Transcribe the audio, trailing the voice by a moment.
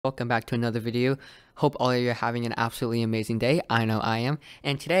Welcome back to another video. Hope all of you are having an absolutely amazing day. I know I am.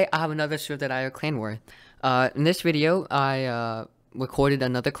 And today I have another silverdotware clan war. In this video, I recorded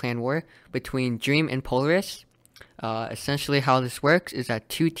another clan war between Dream and Polaris. Essentially how this works is that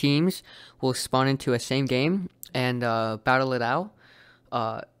two teams will spawn into a same game and battle it out.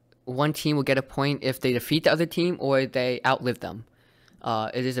 One team will get a point if they defeat the other team or they outlive them.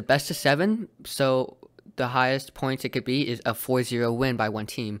 It is a best of 7, so the highest points it could be is a 4-0 win by one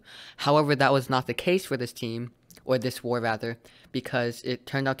team. However, that was not the case for this team, or this war rather, because it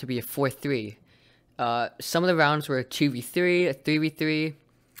turned out to be a 4-3. Some of the rounds were a 2v3, a 3v3.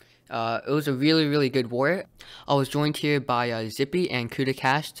 It was a really good war. I was joined here by Zippy and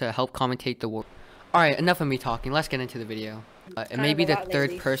Kuda to help commentate the war. Alright, enough of me talking, let's get into the video. It may be the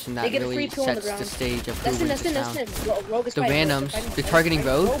third person that really sets the stage of who wins this round. The randoms, they're targeting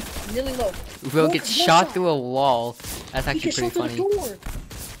Rogue. Rogue gets shot through a wall. That's actually pretty funny.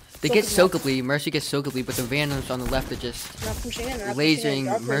 They get Soakably, Mercy gets Soakably, but the randoms on the left are just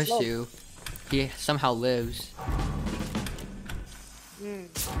lasering Mercy. He somehow lives.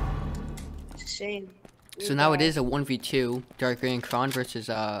 It's a shame. So now it is a 1v2, Dark Ray and Kron versus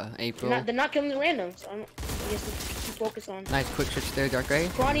April. They're not killing the randoms. I guess we keep focus on. Nice quick switch there, Dark Ray.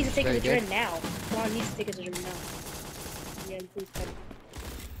 Kron needs to take his adrenaline now. Kron needs to take his adrenaline now.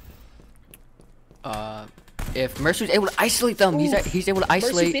 Yeah, if Mercy's able to isolate them, he's able to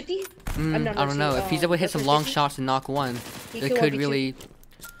isolate. Mercy 50? I don't know. If he's able to hit some long shots and knock one, it could really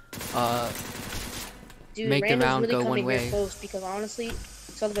make the round go one way. Close because honestly,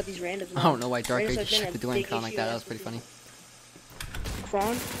 it's all about these randoms. I don't know why Dark Ray just shut the door Kron like that. That was pretty funny.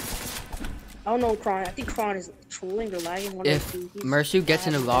 Kron? I don't know Kron. I think Kron is trolling or lagging. If Mercy gets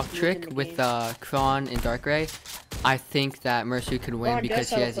in a lock trick with Kron and Dark Ray, I think that Mercy could win because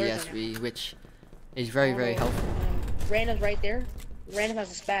he has ESV, which is very helpful. Random's right there. Random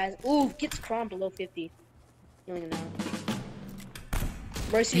has a spaz. Ooh, gets Kron below 50. Killing him now.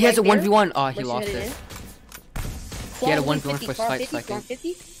 Mercy he has a there. 1v1. Oh, he lost it. He had a 1v1 for a slight second.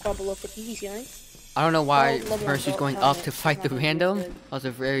 Kron below 50. He's healing. I don't know why Mercy's going up to fight the random. That was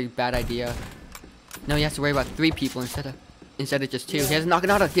a very bad idea. No, he has to worry about 3 people instead of just 2. He has a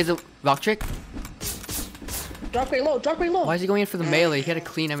knock-out. He has a rock trick. Dark Ray low. Dark Ray low. Why is he going in for the melee? He had a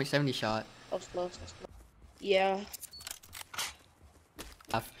clean M70 shot. That was close. Yeah.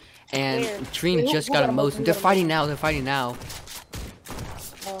 And Dream just got a Mosin. They're fighting now. They're fighting now.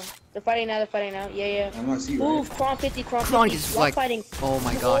 Yeah. I'm gonna see you. Move, Kron 50, Kron 50. Kron gets like, oh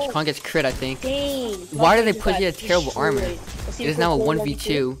my gosh, Kron gets crit, I think. Dang. Why did they put he had terrible armor? It is now a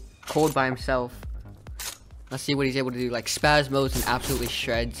 1v2, Cold by himself. Let's see what he's able to do. Like spasmos and absolutely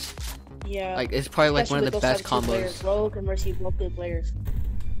shreds. Yeah. Like it's probably like one of the best combos. Rogue and Mercy, both good players.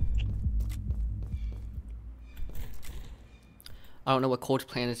 I don't know what Cold's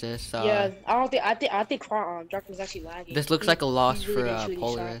plan is this. Yeah, I think Dark was actually lagging. This looks like a loss for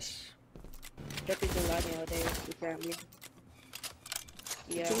Polaris. Dark's been lagging all day. Apparently.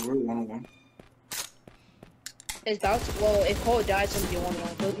 Yeah. It's over 1-on-1. It's about to, well, if Cold dies, it's gonna be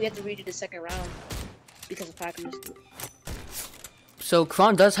 1-1. But we have to redo the second round because of Packers. So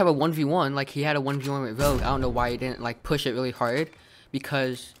Kron does have a 1v1. Like he had a 1v1 with Rogue. I don't know why he didn't like push it really hard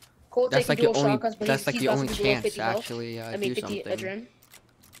because. That's like the only. That's like the only chance to actually do something.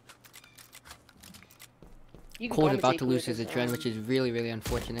 Cold's about to lose his adrenaline, which is really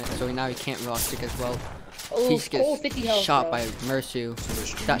unfortunate. So now he can't rock trick as well. He gets shot by Mercy.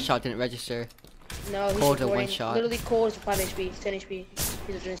 That shot didn't register. No, Cold's a 1 shot. Literally, Cold is 5 HP, 10 HP.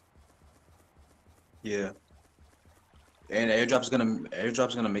 Yeah. And airdrop's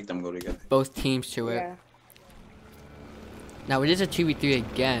gonna make them go together. Both teams to it. Yeah. Now it is a 2v3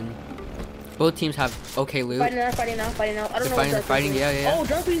 again. Both teams have okay loot. Fighting now. I don't know. They're fighting, yeah. Oh,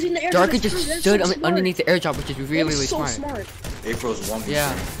 Dark using the airdrop. Dark just stood underneath the airdrop, which is really smart. April's 1v2.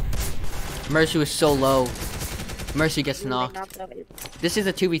 Yeah. Mercy was so low. Mercy gets knocked. This is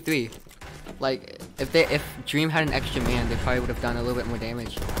a 2v3. Like if Dream had an extra man, they probably would have done a little bit more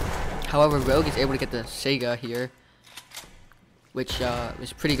damage. However, Rogue is able to get the Sega here, which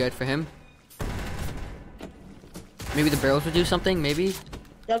is pretty good for him. Maybe the barrels would do something, maybe?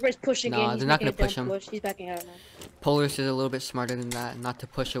 Dark pushing nah, they're not gonna push him. He's backing out now. Polaris is a little bit smarter than that, not to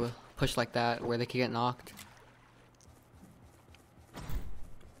push like that, where they could get knocked.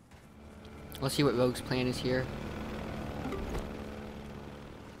 Let's see what Rogue's plan is here.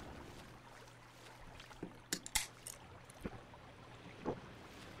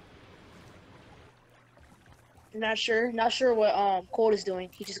 Not sure what Cold is doing.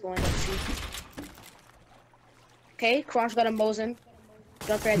 He's just going to see. Okay, Kron's got a Mosin.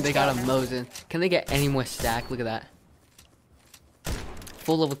 They got a Mosin. Can they get any more stack? Look at that.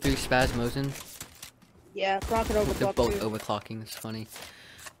 full level 3 Spasmosin. Yeah, Croc and They're overclock both too. overclocking. It's funny.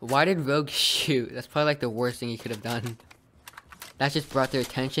 Why did Rogue shoot? That's probably like the worst thing he could have done. That just brought their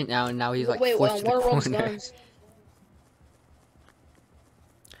attention now, and now he's like Wait, forced to what the are Rogue's corner. guns?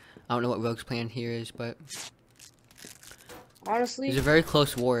 I don't know what Rogue's plan here is, but Honestly, it's a very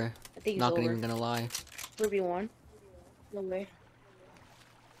close war. I think he's Not over. even gonna lie. 3v1. No way.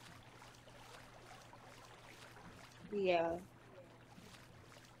 Yeah.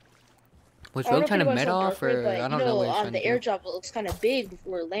 Was I don't Rogue know trying if to anyone med saw off, Dark Ray, or but, I don't you know what he's trying the to do. airdrop it looks kind of big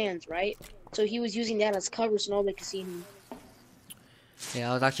before it lands, right? So he was using that as cover so nobody could see him. Yeah,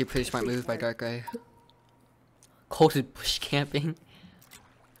 that was actually a pretty smart move by Dark Ray. Cold is bush camping.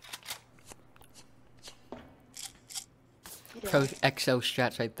 Yeah. Pro XO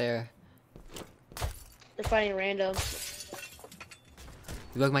strats right there. They're fighting random.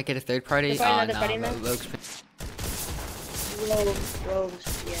 Rogue might get a third party. They're fighting Nah, another fighting Rogue's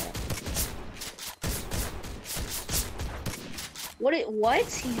Rogues, yeah. What?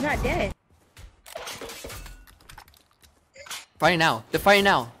 He's not dead. fighting now. They're fighting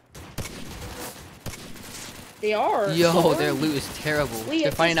now. They are. Yo, their loot is terrible. Wait,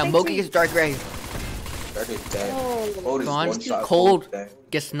 They're I fighting now. think Mocha they- gets Dark Ray. Dark is dead. Oh, Cold is Gone. one shot. Cold. Dead.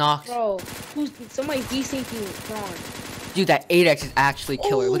 Gets knocked. bro. Somebody desyncing Tron. Dude, that 8x is actually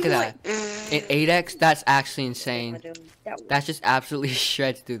killer. Look at Oh that. In 8x, that's actually insane. That That just absolutely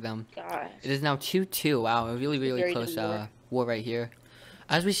shreds through them. gosh. It is now 2-2. Wow, a really, really Very close good war. war right here.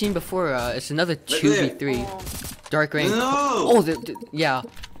 As we've seen before, it's another Look at 2v3. Oh, Dark Ray. No! Oh, yeah.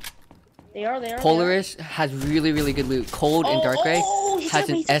 they are. Polaris has really, really good loot. Cold and Dark Ray he's has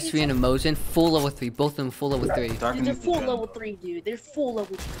an he's S3 and a Mosin, full level 3. Both of them full level 3. Dark Dude, they're is full dead. level 3, dude. They're full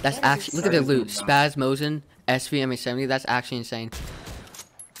level 3. That's That is actually, look at their insane. loot. Spaz, Mosin, S3, MA70. That's actually insane.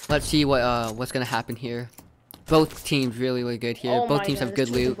 Let's see what's gonna happen here. Both teams really, really good here. Oh Both my teams God, have there's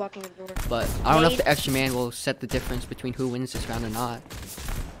good two loot. blocking the door. But I don't know if Nade. the extra man will set the difference between who wins this round or not.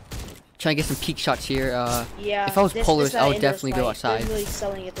 Trying to get some peek shots here. Yeah. If I was Polaris, I would indoor definitely go fight. outside. They're really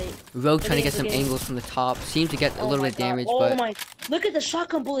selling it. Rogue trying to get they're some getting- angles from the top. Seems to get a Oh little my bit of God. damage, Oh but my! Look at the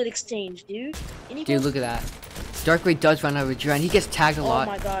shotgun bullet exchange, dude. dude, look at that. Dark Ray does run out of adrenaline. He gets tagged a Oh lot,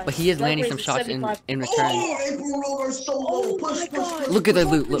 my God. but he is Dark landing Ray's some at shots in 75. return. Oh, April Rogue are so low. Oh Push, my push, God. push. Look at their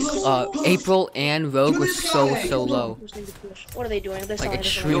loot. Look, April and Rogue were so low. What are they doing? They're Like, selling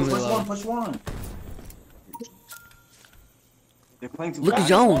extreme- Yo, extremely low. push one. They're playing too Look at fast.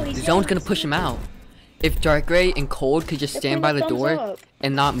 Zone. he's The Zone's down. gonna push him out. If Dark Ray and Cold could just They're stand by putting the a thumbs door up.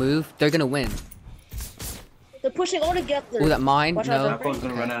 and not move, they're gonna win. They're pushing all together. Oh, that mine? Watch out, No. Dark Apple's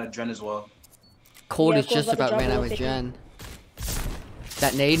gonna Okay. run out of Dren as well. Cold Yeah, is Cold's just about to about drop ran a out little of 50. gen.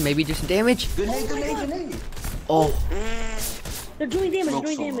 That nade, maybe do some damage. Good nade, good nade, good nade. Oh, They're doing damage. They're Rogue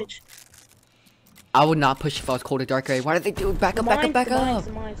doing solo. damage. I would not push if I was Cold or Dark Ray. Why did they do it? Back up, back up, back up.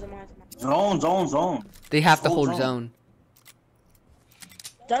 The mines. Zone. They have to Hold hold zone. zone.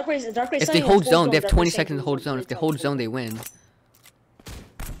 Dark Ray's If they selling hold on full zone, they have Dark 20 Ray's seconds to saying hold zone. If they hold zone, they win.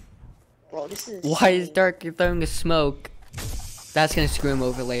 Bro, this is Why is insane. Dark throwing a smoke? That's gonna screw him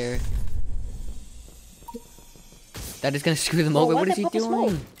over later. That is gonna screw them Bro, over. why What is he that pop a smoke?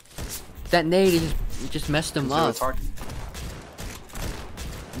 doing? That nade just messed him up.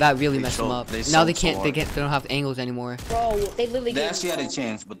 That really They messed them sold- up. they Now sold they so can't. hard. They don't have angles anymore. Bro, they literally They gave actually him had a smoke.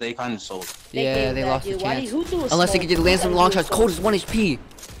 chance, but they kind of sold. Yeah, they gave lost that the dude. Why chance. did- who threw a Unless they smoke? could just land some Who long threw a shots. Cold smoke? is 1 HP.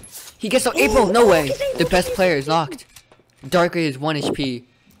 He gets out. April, no way. The best player is locked. Dark Ray is 1 HP.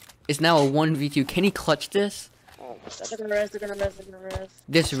 It's now a 1v2. Can he clutch this? Oh, they're gonna rest.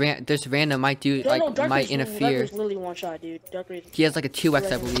 This random might do No, like Dark might Ray's interfere. literally one shot, dude. Dark Ray's He has like a 2x, I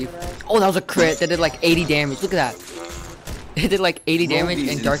Rest, believe. rest. Oh, that was a crit. That did like 80 damage. Look at that. It did like 80 damage, Rogue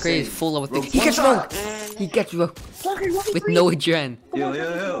is and Dark Ray is insane. full level 3. Rogue He one gets shot. rogue. He gets rogue Dark Ray, with no adren.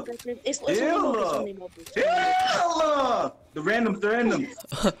 Yo. It's only mobile. Yeah! The random.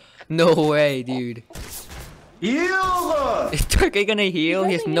 No way, dude. Yeah! Is Dark Ray gonna heal?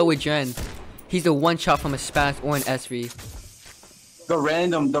 He has no adren. He's a 1 shot from a Spaz or an S3. The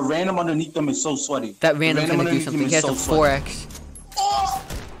random underneath them is so sweaty. That The random's gonna do underneath something. him He is has a so sweaty. 4x.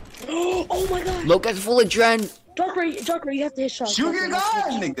 Oh my god! Loca's full adren. Dark Ray, you have to hit shots. Shoot Dark your Ray, you have to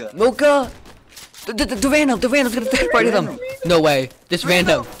gun, hit nigga! Mocha! The random's gonna third party them! No way. This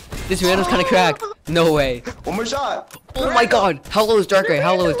random's kinda cracked. No way. One more shot! Oh my god! How low is Dark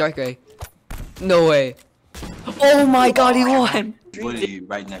Ray? No way. Oh my god, he won! Literally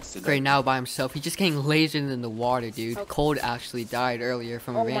right next to Ray them. now by himself. He's just getting lasered in the water, dude. Cold actually died earlier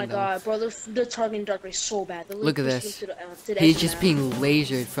from a Oh my random. god, bro, they're targeting Dark Ray so bad. They're Look at literally this. to the He's edge just now. being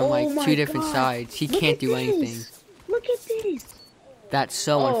lasered from Oh like my 2 different God. sides. He Look can't at do this. anything. Look at this. That's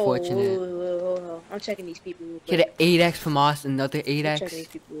so unfortunate. Oh, I'm checking these people real Get quick. an 8x from us, another I'm checking 8x. these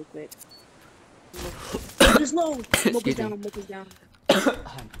people real quick. Just low. Mocha's down. Mocha's down.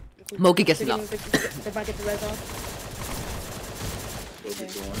 Mocha gets They're knocked. They're about to get the res off.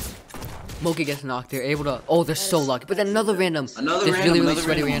 Mocha gets knocked. They're able to. Oh, they're so lucky. But then another random. Another This random, really another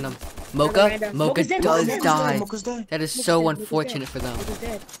sweaty random. random. Mocha Mocha's dead. does die. Mocha's dead. That is Mocha's so dead. Mocha's unfortunate dead. for them. Mocha's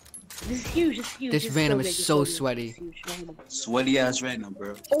dead. This is huge. This is huge. This This random big. is This so big. sweaty. This is huge. Random. Sweaty ass random,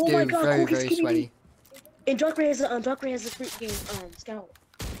 bro. Oh my They're god, very, Cole keeps very killing me. sweaty. And Darkray has a freaking scout.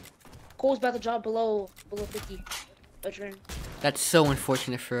 Cole's about to drop below 50. Veteran. That's so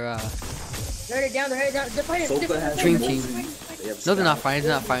unfortunate for They're headed down. They're fighting. Sofa has Dream no team. movement. They have No, they're not scout. fighting.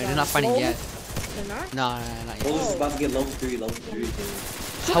 They're not fighting. They're not fighting yet. They're not. No, not yet. Polaris is about to get level 3, level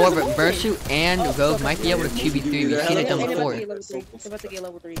 3. However, Bursu and Rogue might be able to 2v3. We've seen it done They're before. about to get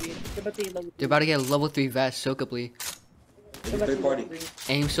level 3, dude. They're about to get level 3. They're about to get a level 3 vest, Soakably. They're about to Third get party. level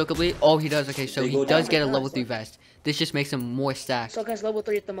 3. Aim Soakably. Oh, he does. Okay, so They he go does down. get a level 3 vest. This just makes him more stacked. So guys, level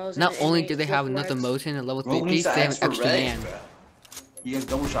 3 at the most. Not and only they do they have flip another reds. Mosin and level 3 Rogue needs piece, to they have ask an for extra red, man. bro. He has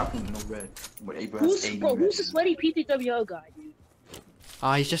double shotgun with no red. But Abraham has 80 red. Who's the sweaty PTWO guy,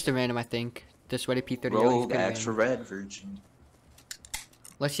 dude? He's just a random, I think. The sweaty P30. Rogue extra red virgin.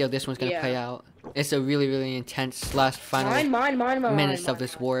 Let's see how this one's gonna Yeah. play out. It's a really, really intense last final Mine. minutes of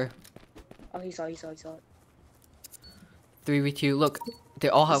this war. Oh, he saw it. 3v2. Look, they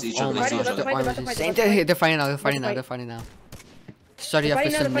all have. Let's see each Oh other, my let's see gosh, each the other. armor's They're insane. fighting, They're fighting now. They're fighting. fighting now. Starting They're off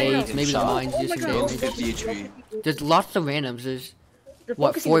with fighting some now, they're nades, fighting maybe the now. mines, Oh do my some God, damage. 50 HP. There's lots of randoms. There's They're What,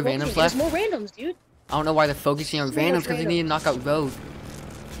 focusing, 4 they're randoms focusing. left? There's more randoms, dude. I don't know why they're focusing on There's so much randoms because they need to knock out Rogue.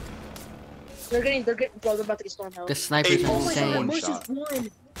 They're getting, bro, they're about to get storm held. The snipers Hey, are Oh my god, insane. versus shot.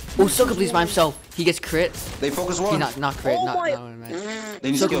 one. Oh, Soakably's by himself. He gets crit. They focus He one. not crit. Oh Not my- what I meant.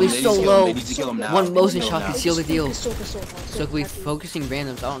 They need to kill him. Soakably's They need so to kill him. low. They need to kill him now. One They need to motion kill him shot now. can seal the deal. Soakably Soakably focusing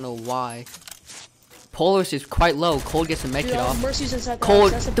randoms. I don't know why. Polaris is quite low. Cold gets a med kit off. Mercy's inside the Cold,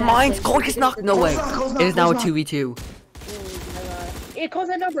 house. That's a the bad mines. play. Cold gets knocked. No way. Cole's It is now a not. 2v2. Yeah, call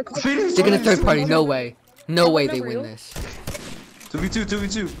that number. Call They're gonna third party. No way. No way they win this. 2v2,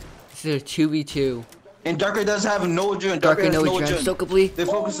 2v2. This is a 2v2. And Darker does have no adrenaline. Darker has no no adrenaline. adrenaline. Soakably. They're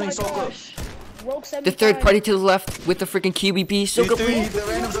focusing Soka. The third party to the left with the freaking QBB. Soakably. The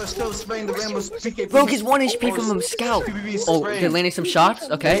randoms are still spraying. The randoms PK. Rogue is 1 HP from a scout. Oh, they're landing some shots.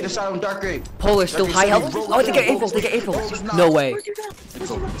 They Okay. just shot him Darker. Polar still high health. Oh, they get April. They get April. No way.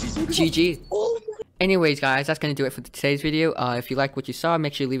 GG. GG. Oh my. Anyways, guys, that's gonna do it for today's video. If you like what you saw,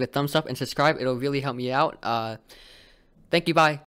 make sure you leave a thumbs up and subscribe. It'll really help me out. Thank you. Bye.